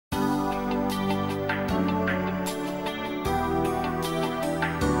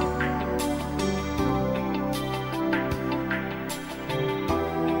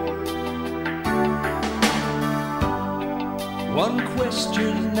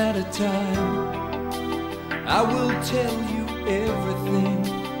question at a time. I will tell you everything,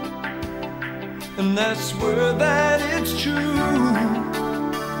 and I swear that it's true.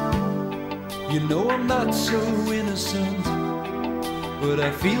 You know I'm not so innocent, but I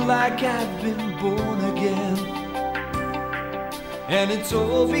feel like I've been born again. And it's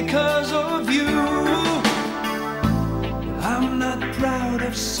all because of you. I'm not proud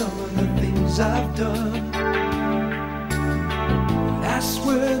of some of the things I've done, but I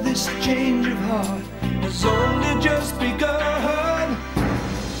swear this change of heart has only just begun.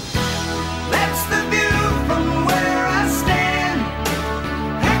 That's the view from where I stand.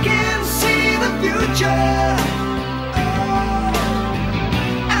 I can see the future.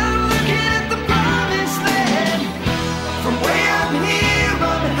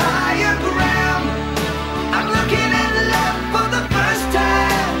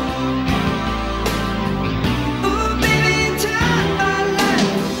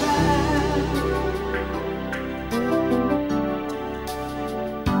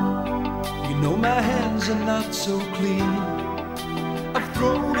 No, my hands are not so clean. I've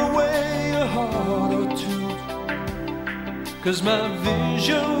thrown away a heart or two, 'cause my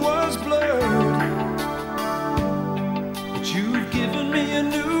vision was blurred. But you've given me a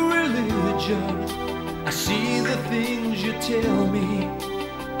new religion. I see the things you tell me,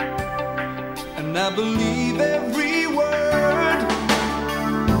 and I believe every word.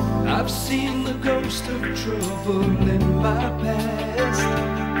 I've seen the ghost of trouble in my past,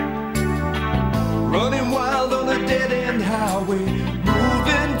 running wild on a dead-end highway,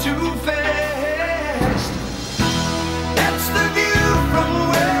 moving too fast. That's the view from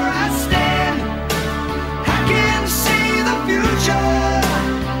where I stand. I can see the future.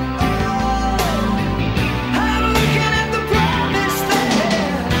 I'm looking at the promised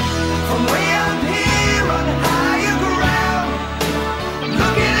land. From way up here on higher ground,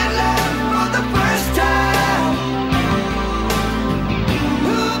 looking at love for the first time.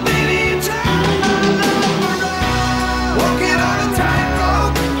 Oh, baby, turn my love around. Walking on a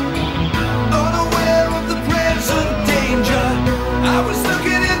tightrope, unaware of the present danger. I was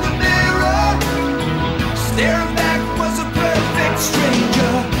looking in the mirror, staring back was a perfect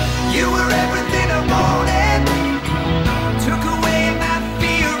stranger. You were everything I wanted, took away my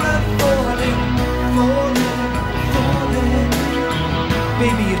fear of falling, falling, falling.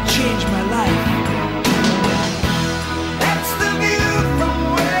 Baby, you changed my life.